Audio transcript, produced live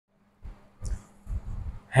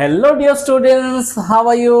Hello, dear students. How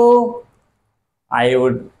are you? I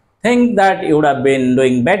would think that you would have been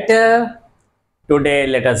doing better. Today,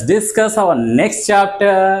 let us discuss our next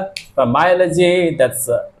chapter from biology, that's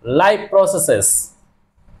life processes.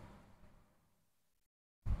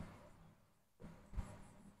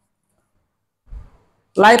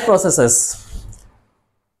 Life processes.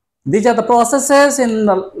 These are the processes in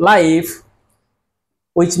the life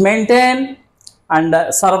which maintain and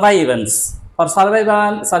survivance. For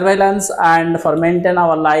surveillance and for maintain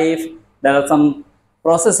our life, there are some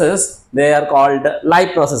processes. They are called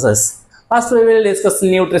life processes. First, we will discuss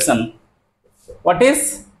nutrition. What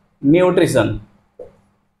is nutrition?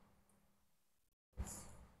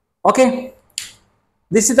 Okay,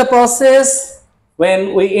 this is the process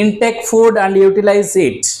when we intake food and utilize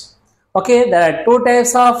it. Okay, there are two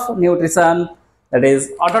types of nutrition, that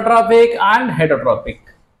is autotrophic and heterotrophic.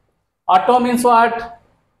 Auto means what?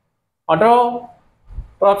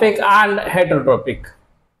 Autotrophic and heterotrophic.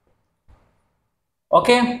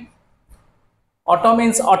 Okay, auto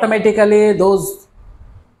means automatically those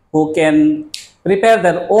who can prepare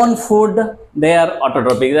their own food, they are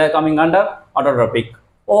autotrophic. They are coming under autotrophic.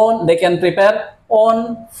 They can prepare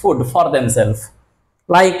own food for themselves,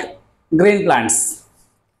 like green plants.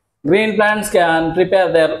 Green plants can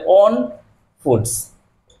prepare their own foods.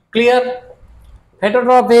 Clear?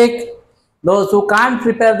 Heterotrophic, those who can't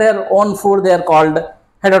prepare their own food, they are called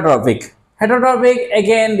heterotrophic. Heterotrophic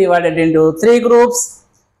again divided into three groups.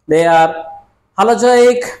 They are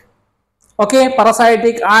halozoic, okay,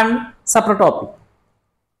 parasitic and saprotrophic.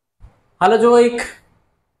 Halozoic,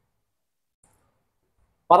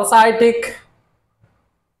 parasitic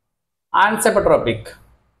and saprotrophic.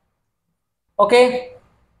 Okay,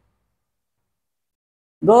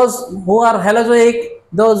 those who are halozoic,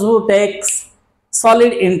 those who takes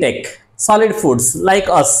solid intake, solid foods like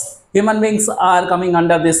us, human beings are coming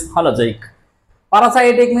under this halozoic.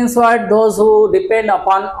 Parasitic means what? Those who depend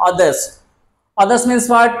upon others. Others means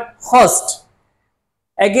what? Host.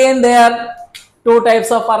 Again, there are two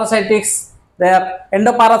types of parasitics. There are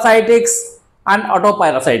endoparasitics and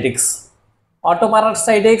autoparasitics.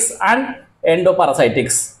 Autoparasitics and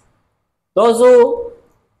endoparasitics. Those who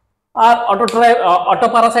are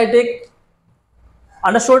autoparasitic,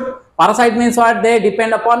 understood? Parasite means what? They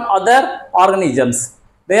depend upon other organisms.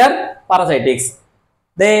 They are parasitics.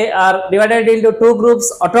 They are divided into two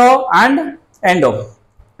groups, auto and endo.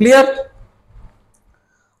 Clear?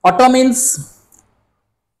 Auto means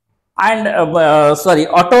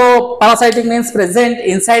autoparasitic means present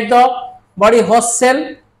inside the body host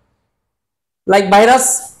cell like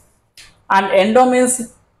virus, and endo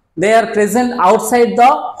means they are present outside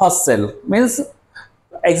the host cell. Means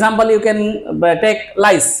example, you can take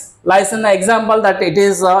lice. Lice in the example that it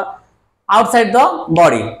is outside the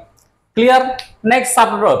body. Clear? Next,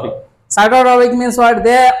 saprotrophic. Saprotrophic means what?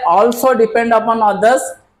 They also depend upon others,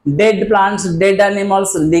 dead plants, dead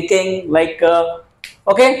animals, decaying, like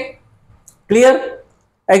okay. Clear?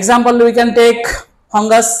 Example, we can take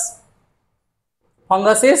fungus.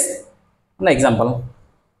 Fungus is an example.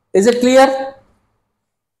 Is it clear?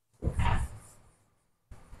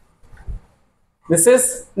 This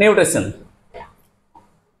is nutrition.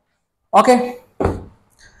 Okay.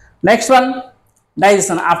 Next one,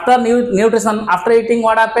 digestion. After nutrition, after eating,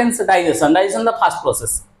 what happens? Digestion. Digestion, the first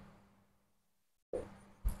process.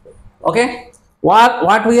 Okay.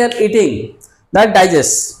 What we are eating, that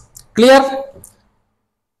digests. Clear?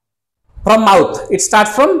 From mouth. It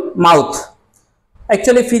starts from mouth.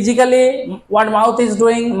 Actually, physically, what mouth is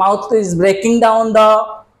doing? Mouth is breaking down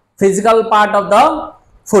the physical part of the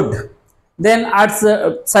food. Then adds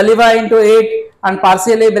saliva into it and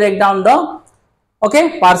partially break down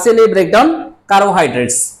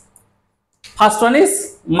carbohydrates. First one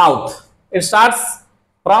is mouth. It starts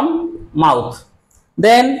from mouth.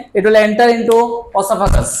 Then it will enter into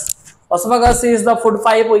esophagus. Esophagus is the food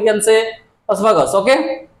pipe, we can say esophagus.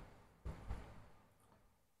 Okay.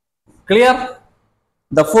 Clear?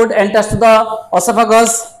 The food enters to the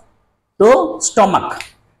esophagus to stomach.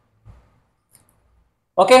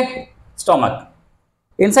 Okay. Stomach.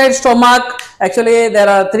 Inside stomach, actually there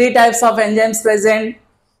are three types of enzymes present.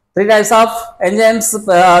 Three types of enzymes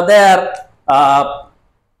there.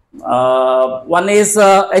 One is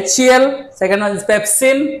HCl, second one is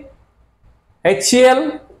pepsin.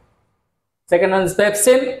 HCl, second one is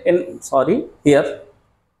pepsin. Here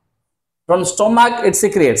from stomach it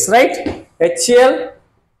secretes, right? HCl,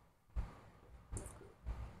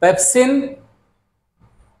 pepsin.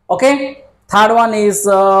 Okay. Third one is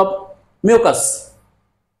mucus.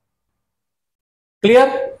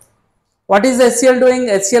 Clear? What is HCl doing?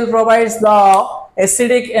 HCl provides the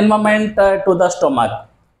acidic environment to the stomach.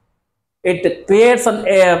 it creates an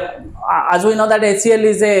air. As we know that HCl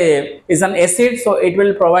is an acid, so it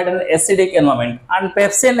will provide an acidic environment. And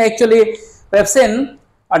pepsin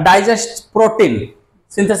digests protein,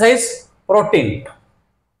 synthesize protein.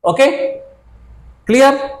 Okay,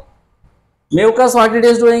 clear? Mucus, what it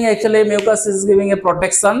is doing, actually mucus is giving a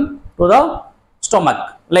protection to the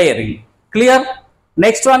stomach layering. Clear?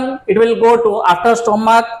 Next one, it will go to, after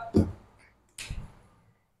stomach,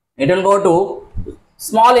 it will go to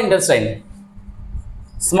small intestine.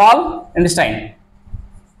 Small intestine.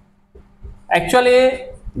 Actually,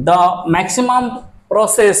 the maximum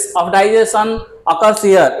process of digestion occurs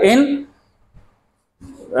here in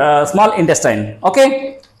small intestine.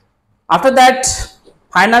 Okay. After that,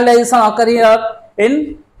 final digestion occur here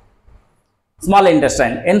in small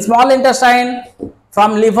intestine. In small intestine,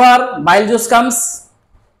 from liver, bile juice comes.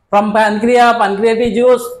 From pancreas, pancreatic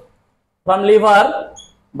juice. From liver,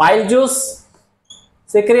 bile juice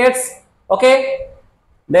secretes. Okay.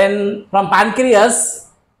 Then from pancreatic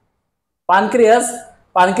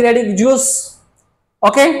juice.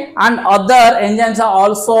 Okay. And other enzymes are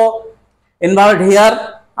also involved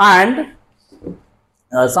here, and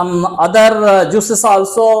some other juices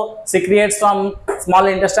also secretes from small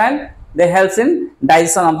intestine. They helps in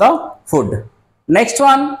digestion of the food. Next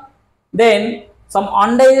one, then some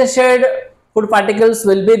undigested food particles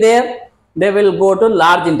will be there. They will go to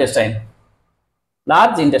large intestine.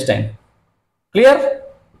 Large intestine. Clear?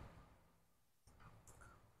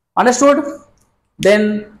 Understood?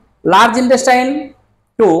 Then large intestine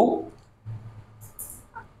to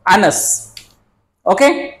anus.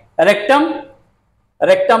 Okay? Rectum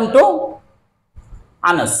to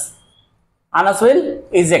anus. Anus will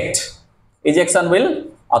eject. Ejection will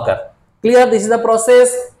occur. Clear? This is the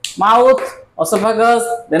process. Mouth, esophagus,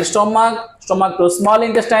 then stomach to small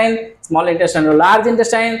intestine to large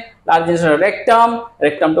intestine to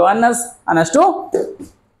rectum to anus to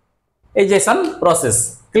ejection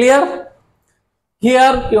process. Clear?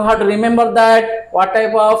 Here you have to remember that what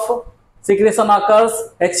type of secretion occurs: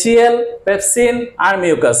 HCl, pepsin and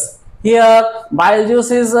mucus. Here bile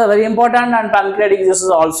juice is very important and pancreatic juice is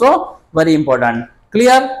also very important.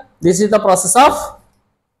 Clear? This is the process of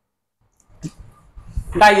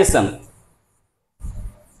digestion.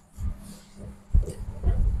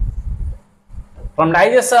 From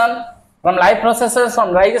digestion, from life processes,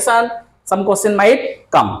 from digestion, some question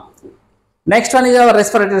might come. Next one is our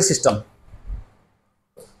respiratory system.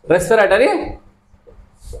 Respiratory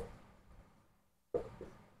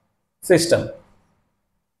system.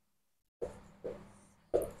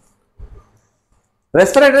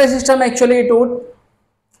 Respiratory system actually two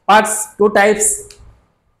parts, two types.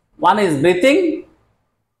 One is breathing,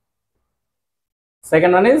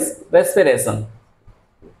 second one is respiration.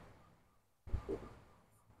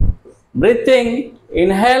 Breathing,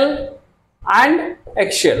 inhale and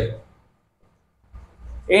exhale.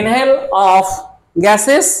 Inhale of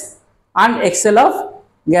gases and exhale of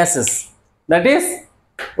gases. That is,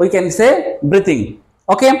 we can say breathing.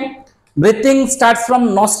 Okay. Breathing starts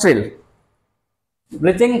from nostril.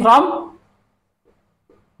 Breathing from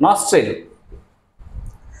nostril.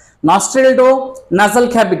 Nostril to nasal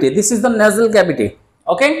cavity. This is the nasal cavity.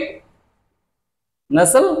 Okay.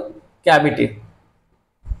 Nasal cavity.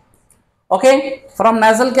 Okay. From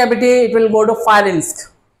nasal cavity, it will go to pharynx.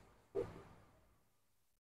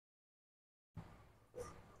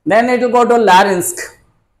 Then it will go to larynx.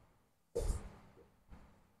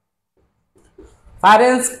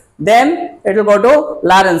 Pharynx, then it will go to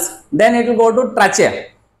larynx. Then it will go to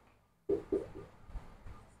trachea.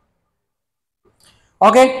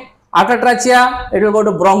 Okay. After trachea, it will go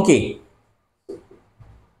to bronchi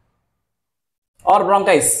or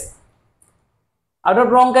bronchis. After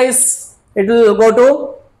bronchis, it will go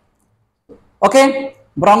to, okay,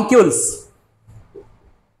 bronchioles.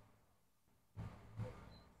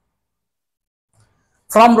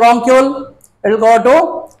 From bronchiole, it will go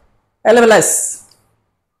to alveolus.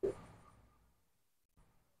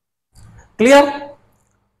 Clear?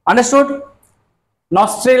 Understood?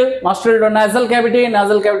 Nostril to nasal cavity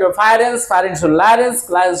to pharynx, pharynx to larynx,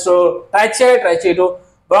 larynx to trachea, trachea to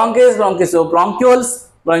bronchus, bronchus to bronchioles,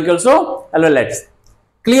 bronchioles to alveolus.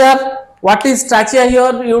 Clear? What is trachea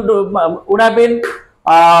here? You would have been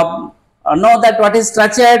know that what is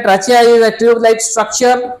trachea. Trachea is a tube-like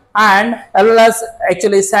structure and alveolus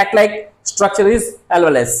actually sac-like structure is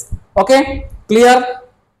alveolus. Okay? Clear?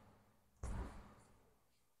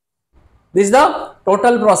 This is the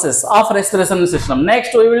total process of respiration system.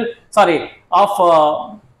 Next we will,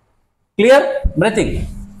 clear? Breathing.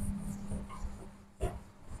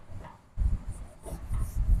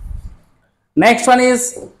 Next one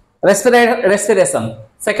is respiration.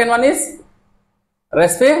 Second one is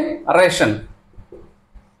respiration.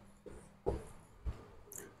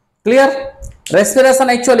 Clear? Respiration,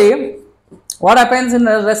 actually, what happens in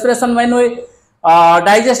respiration when we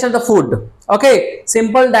digested the food? Okay,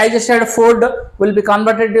 simple digested food will be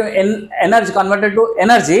converted to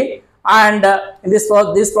energy, and in this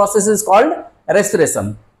process is called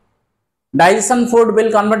respiration. Digestion food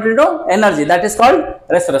will convert into energy, that is called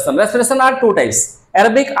respiration. Respiration are two types,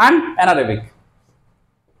 aerobic and anaerobic.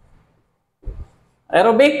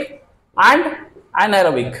 Aerobic and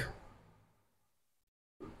anaerobic.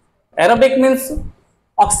 Aerobic means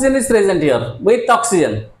oxygen is present here, with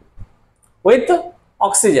oxygen.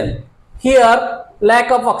 Here lack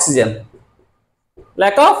of oxygen.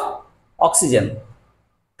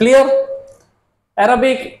 Clear?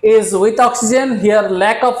 Aerobic is with oxygen, here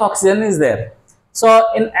lack of oxygen is there.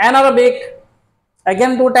 So in anaerobic,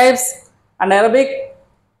 again two types, and aerobic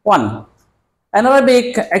one.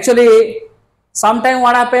 Anaerobic, actually, sometime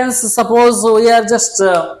what happens, suppose we are just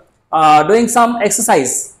doing some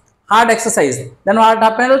exercise, hard exercise, then what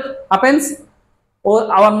happens,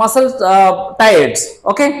 our muscles tired,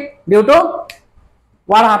 okay, due to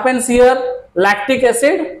what happens here, lactic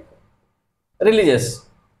acid releases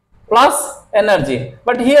plus energy,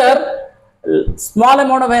 but here small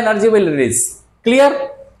amount of energy will release.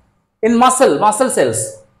 Clear? In muscle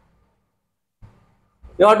cells,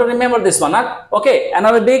 you have to remember this one, huh? Okay,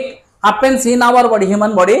 anaerobic happens in our body,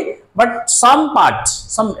 human body, but some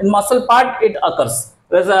in muscle part it occurs.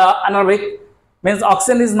 There's anaerobic means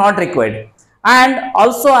oxygen is not required, and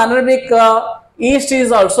also anaerobic yeast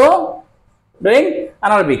is also doing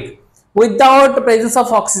anaerobic. Without presence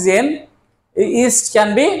of oxygen, yeast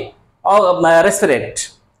can be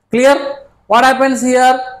respirate. Clear? What happens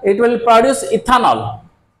here? It will produce ethanol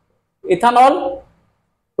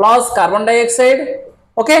plus carbon dioxide,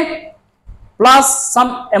 okay, plus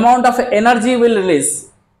some amount of energy will release.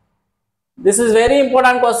 This is very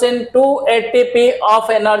important question. 2 ATP of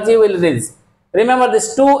energy will release. Remember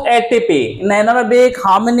this 2 ATP in anaerobic.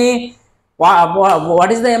 How many?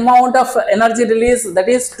 What is the amount of energy release? That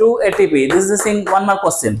is 2 ATP. This is in one more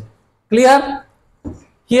question. Clear?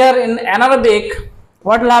 Here in anaerobic,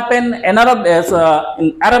 what will happen? In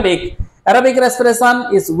aerobic respiration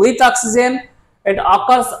is with oxygen. It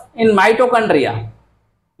occurs in mitochondria.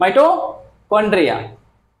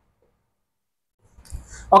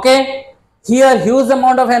 Okay. Here huge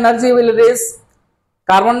amount of energy will release.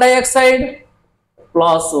 Carbon dioxide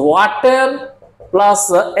plus water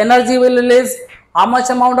plus energy will release. How much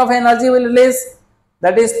amount of energy will release?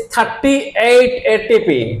 That is 38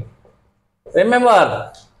 ATP.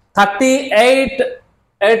 Remember, 38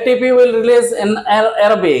 ATP will release in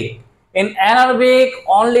aerobic. In anaerobic,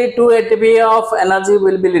 only 2 ATP of energy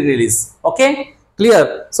will be released. Okay,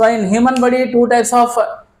 clear? So in human body, two types of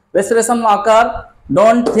respiration occur.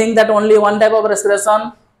 Don't think that only one type of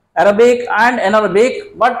respiration, aerobic and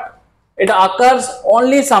anaerobic, but it occurs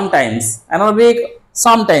only sometimes, anaerobic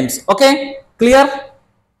sometimes. Okay, clear?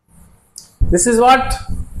 This is what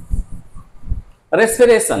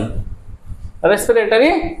respiration,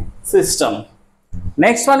 respiratory system.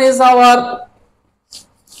 Next one is our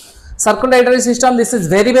circulatory system. This is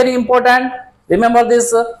very important. Remember,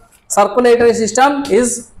 this circulatory system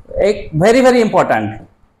is very important.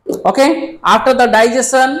 Okay, after the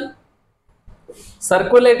digestion,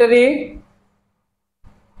 circulatory,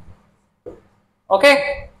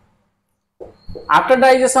 okay, after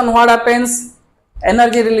digestion what happens?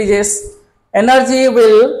 Energy releases. Energy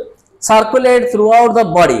will circulate throughout the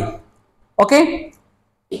body. Okay,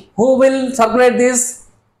 who will circulate this?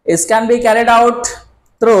 It can be carried out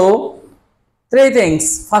through three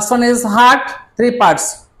things. First one is heart, three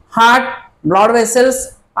parts: heart, blood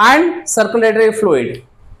vessels and circulatory fluid.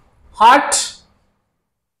 Heart,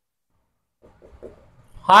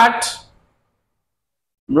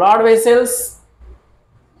 blood vessels,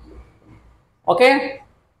 okay,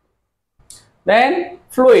 then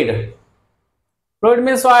fluid. Fluid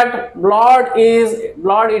means what? Blood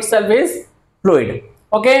itself is fluid.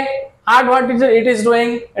 Okay, heart, what it is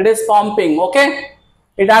doing? It is pumping. Okay,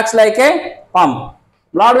 it acts like a pump.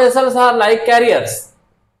 Blood vessels are like carriers,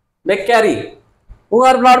 they carry. Who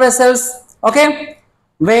are blood vessels? Okay,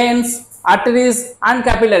 veins, arteries and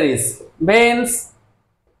capillaries. Veins,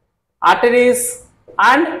 arteries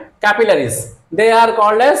and capillaries, they are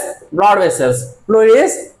called as blood vessels.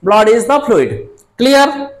 Blood is the fluid.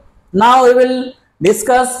 Clear? Now we will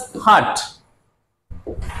discuss heart.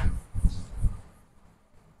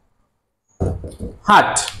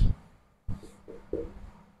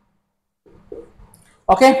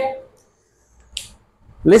 Okay,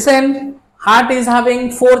 listen. Heart is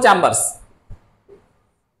having four chambers.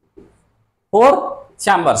 Four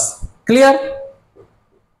chambers. Clear?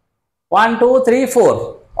 1, 2, 3,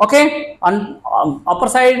 4. Okay. On upper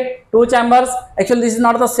side, two chambers. Actually, this is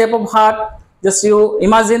not the shape of heart. Just you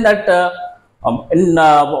imagine that there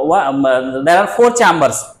are four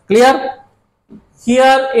chambers. Clear?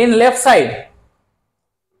 Here in left side.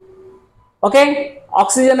 Okay.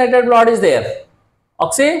 Oxygenated blood is there.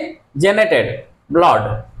 Oxygenated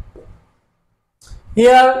blood.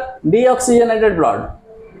 Here deoxygenated blood.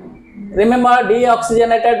 Remember,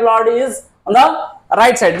 deoxygenated blood is on the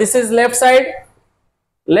right side. This is left side.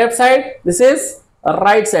 Left side. This is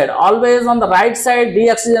right side. Always on the right side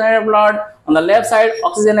deoxygenated blood. On the left side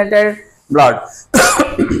oxygenated blood.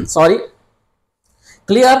 Sorry.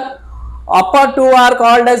 Clear? Upper two are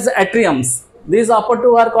called as atriums. These upper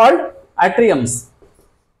two are called atriums.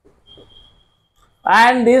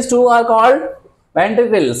 And these two are called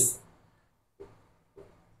ventricles.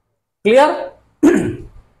 Clear?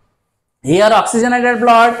 Here oxygenated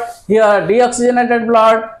blood, here deoxygenated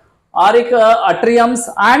blood, atriums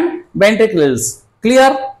and ventricles.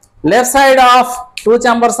 Clear? Left side of two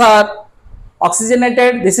chambers are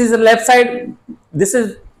oxygenated. This is the left side. This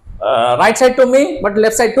is right side to me, but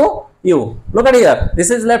left side to you. Look at here.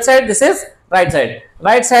 This is left side. This is right side.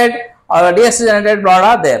 Right side deoxygenated blood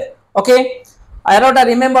are there. Okay. Aorta.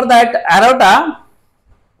 Remember that aorta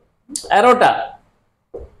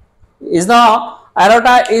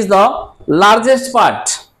is the largest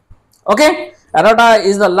part. Okay. Aorta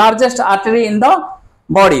is the largest artery in the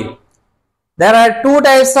body. There are two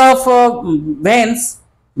types of veins,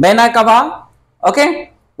 vena cava. Okay.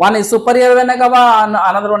 One is superior vena cava and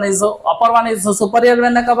another one is upper one is superior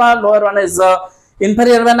vena cava, lower one is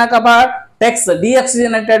inferior vena cava. Takes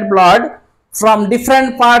deoxygenated blood from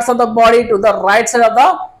different parts of the body to the right side of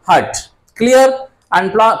the heart. Clear?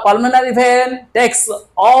 And pulmonary vein takes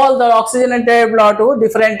all the oxygenated blood to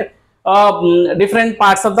different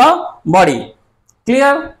parts of the body.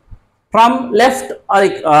 Clear? From left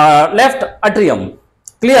atrium.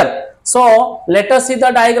 Clear? So let us see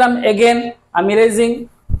the diagram again. I am erasing.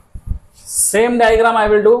 Same diagram I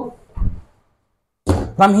will do.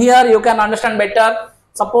 From here you can understand better.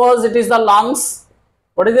 Suppose it is the lungs.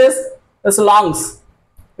 What is this? This lungs.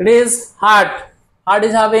 It is heart. Heart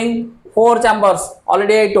is having four chambers.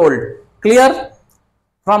 Already I told. Clear?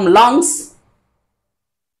 From lungs,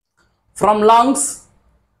 from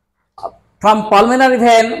pulmonary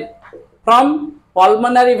vein,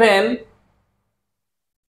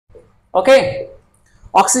 okay,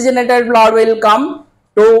 oxygenated blood will come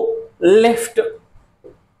to left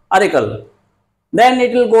auricle, then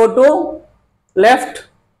it will go to left,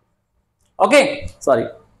 okay, sorry,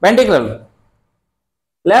 ventricle,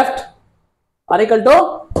 left auricle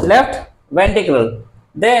to left ventricle,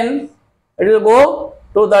 then it will go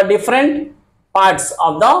to the different parts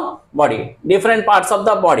of the body,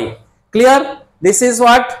 Clear? This is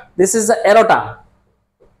what? This is the aorta.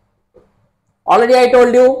 Already I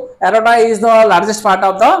told you aorta is the largest part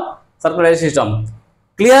of the circulatory system.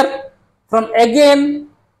 Clear? From again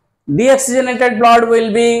deoxygenated blood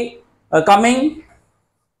will be coming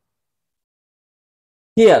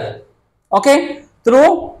here, okay,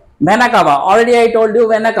 through vena cava. Already I told you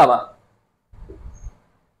vena cava.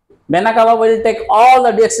 Vena cava will take all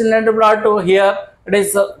the deoxygenated blood to here. It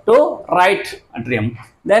is to right atrium.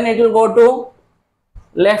 Then it will go to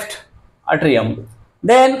left atrium.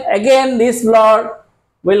 Then again this blood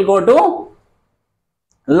will go to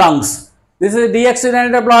lungs. This is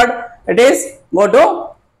deoxygenated blood. It is go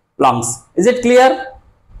to lungs. Is it clear?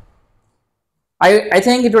 I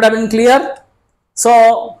think it would have been clear.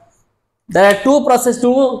 So there are two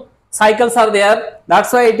cycles are there.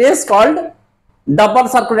 That's why it is called double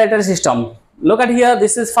circulatory system. Look at here.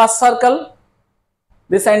 This is first circle.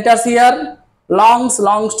 This enters here. Lungs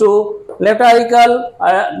to left auricle,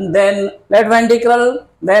 then left ventricle,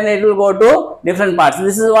 then it will go to different parts.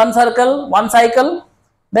 This is one cycle.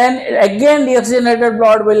 Then again deoxygenated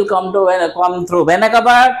blood will come through vena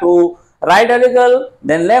cava to right auricle,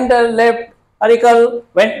 then left auricle,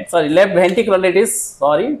 left ventricle it is,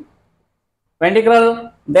 sorry,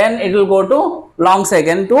 ventricle, then it will go to lungs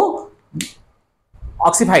again to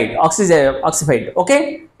oxified,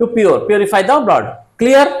 okay, to purify the blood.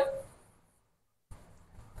 Clear?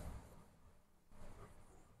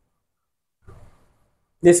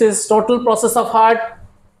 This is total process of heart.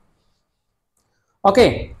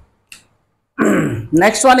 Okay.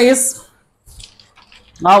 Next one is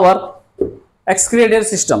our excretory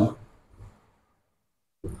system.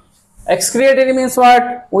 Excretory means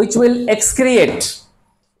what? Which will excrete.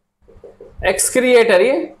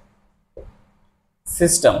 Excretory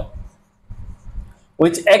system.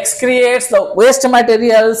 which excretes the waste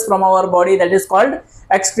materials from our body, that is called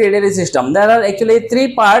excretory system. There are actually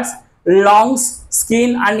three parts: lungs,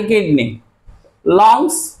 skin and kidney.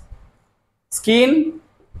 Lungs, skin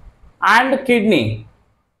and kidney.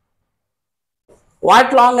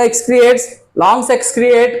 What lung excretes? Lungs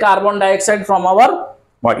excrete carbon dioxide from our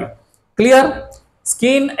body. Clear?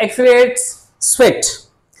 Skin excretes sweat.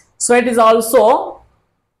 Sweat is also,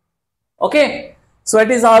 okay, sweat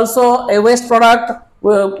is also a waste product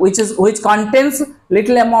which contains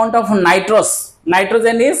little amount of nitrous.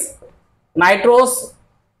 Nitrogen is nitrous.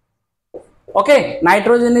 Okay,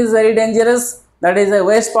 nitrogen is very dangerous. That is a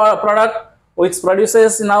waste product which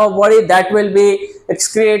produces in our body, that will be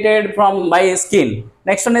excreted from by skin.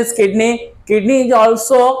 Next one is kidney. Kidney is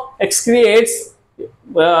also excretes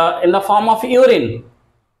in the form of urine.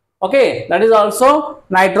 Okay, that is also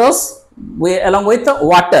nitrous along with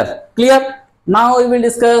water. Clear? Now we will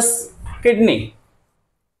discuss kidney.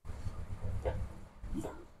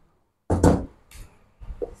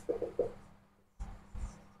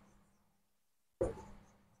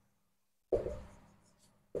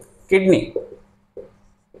 Kidney.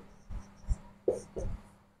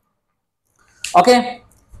 Okay,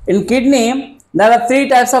 in kidney there are three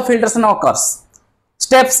types of filtration occurs.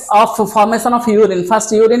 Steps of formation of urine.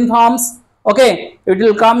 First, urine forms. Okay, it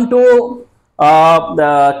will come to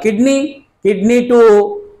the kidney, kidney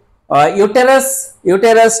to uterus,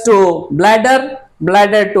 uterus to bladder,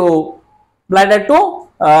 bladder to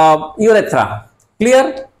urethra.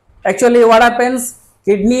 Clear? Actually, what happens?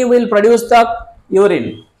 Kidney will produce the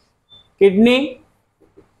urine. Kidney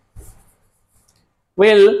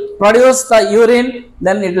will produce the urine,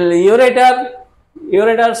 then it will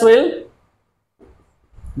ureters will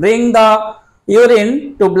bring the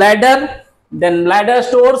urine to bladder, then bladder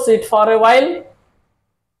stores it for a while.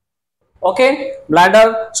 Okay,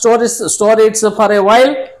 bladder store it for a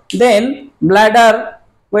while, then bladder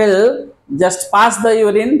will just pass the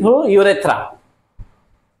urine through urethra.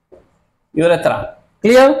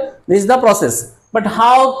 Clear? This is the process. But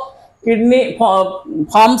how kidney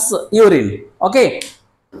forms urine? Okay,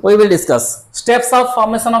 we will discuss steps of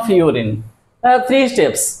formation of urine. There are three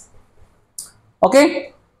steps.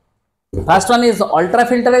 Okay, first one is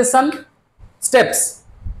ultrafiltration steps.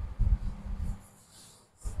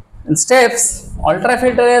 In steps,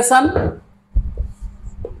 ultrafiltration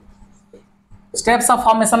steps of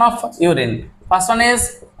formation of urine. First one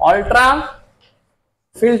is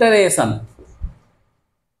ultrafiltration.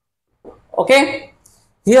 Okay,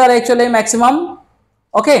 here actually maximum,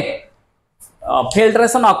 okay,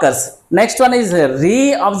 filtration occurs. Next one is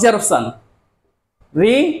reabsorption.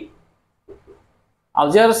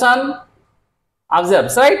 Reabsorption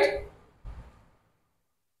absorbs, right?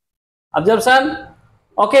 Absorption.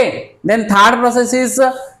 Okay, then third process is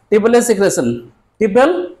tubule secretion.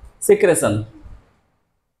 Tubule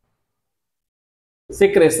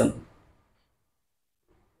secretion.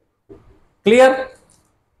 Clear?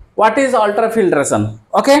 What is ultrafiltration?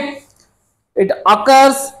 Okay, it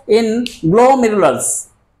occurs in glomerulus.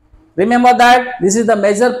 Remember that this is the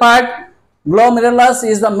major part. Glomerulus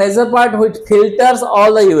is the major part which filters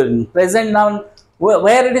all the urine. Present now,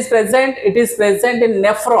 where it is present? It is present in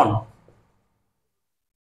nephron.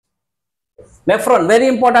 Nephron, very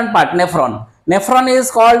important part. Nephron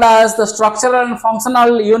is called as the structural and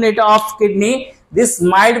functional unit of kidney. This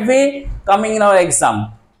might be coming in our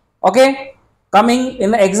exam. Okay, coming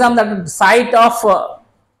in the exam, that site of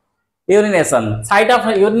urination. Site of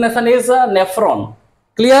urination is nephron.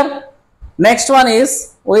 Clear? Next one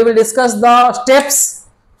is, we will discuss the steps.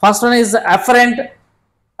 First one is afferent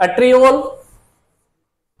arteriole.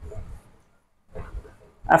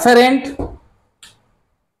 Afferent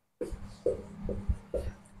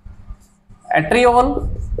arteriole.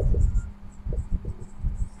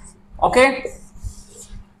 Okay,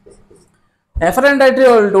 afferent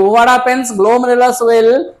arteriole, to what happens? Glomerulus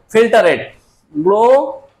will filter it.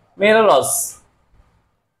 Glomerulus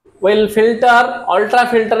will filter.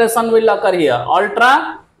 Ultrafiltration will occur here.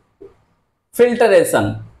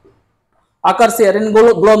 Ultrafiltration occurs here in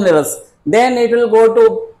glomerulus. Then it will go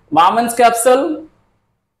to Bowman's capsule.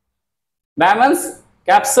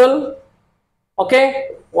 Okay,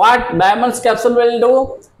 what Bowman's capsule will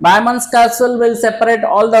do? Bowman's capsule will separate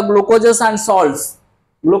all the glucoses and salts.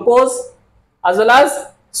 Glucose as well as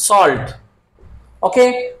salt.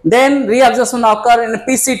 Okay, then reabsorption occur in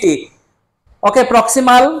PCT. Okay,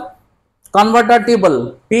 proximal converter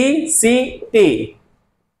tubule, PCT.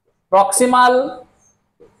 Proximal,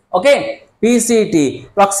 okay, PCT,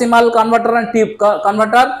 proximal converter and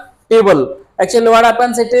converter tubule. Actually, what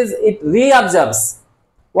happens? It reabsorbs.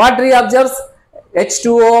 What reabsorbs?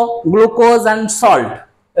 H2O, glucose and salt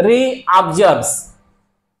reabsorbs.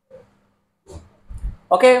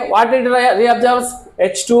 Okay, what it reabsorbs?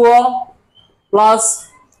 H2O plus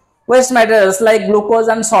waste materials like glucose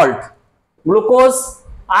and salt. Glucose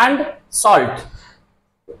and salt.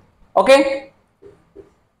 Okay,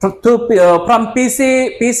 from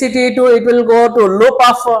PCT to it will go to loop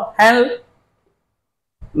of Henle.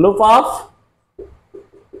 Loop of,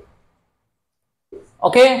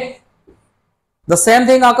 okay, the same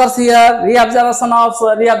thing occurs here. Reabsorption of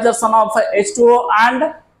H2O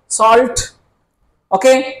and salt.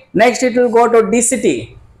 Okay, next it will go to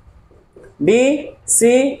DCT.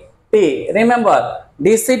 DCT. Remember,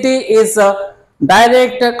 DCT is a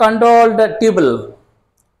direct controlled tubule.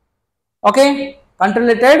 Okay,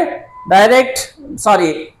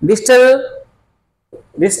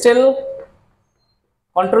 distal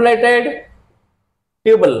controlled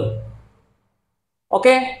tubule.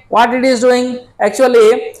 Okay, what it is doing?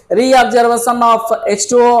 Actually, reabsorption of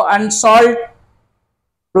H2O and salt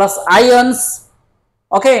plus ions.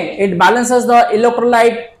 Okay, it balances the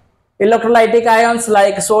electrolytic ions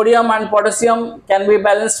like sodium and potassium can be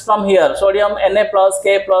balanced from here. Sodium Na plus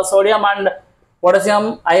K plus sodium and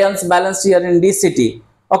potassium ions balanced here in DCT.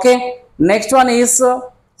 Okay, next one is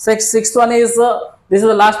sixth one is this is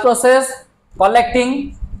the last process,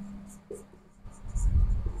 collecting.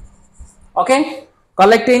 Okay,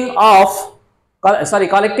 collecting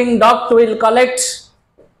duct will collect.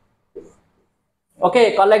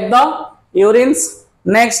 Okay, collect the urines.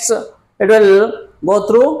 Next, it will go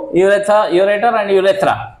through ureter and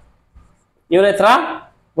urethra. Urethra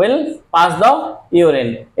will pass the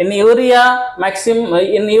urine. In urine,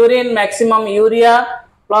 maximum urea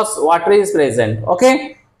plus water is present.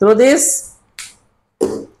 Okay, through this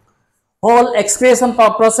whole excretion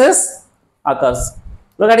process occurs.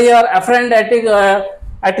 Look at here, afferent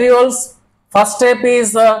arterioles. First step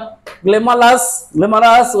is glomerulus.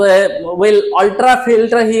 Glomerulus will ultra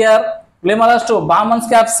filter here. Glomerulus to Bowman's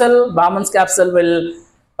capsule. Bowman's capsule will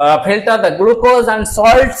filter the glucose and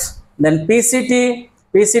salts. Then PCT.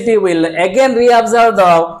 PCT will again reabsorb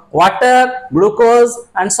the water, glucose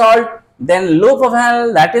and salt. Then loop of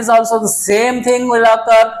Henle, that is also the same thing will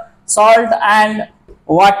occur. Salt and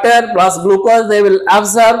water plus glucose they will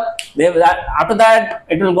absorb. After that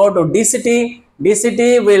it will go to DCT.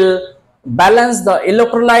 DCT will balance the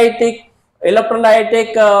electrolytic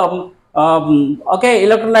electrolytic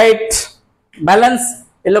balance.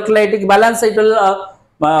 It will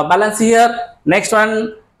balance here. Next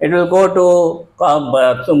one, it will go to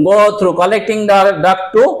go through collecting the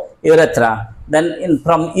duct to urethra. Then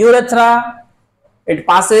from urethra it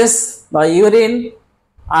passes the urine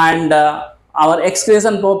and our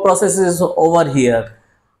excretion process is over here.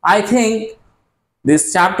 I think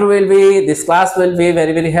this class will be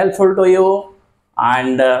very helpful to you,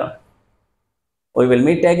 and we will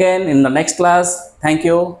meet again in the next class. Thank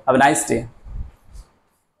you. Have a nice day.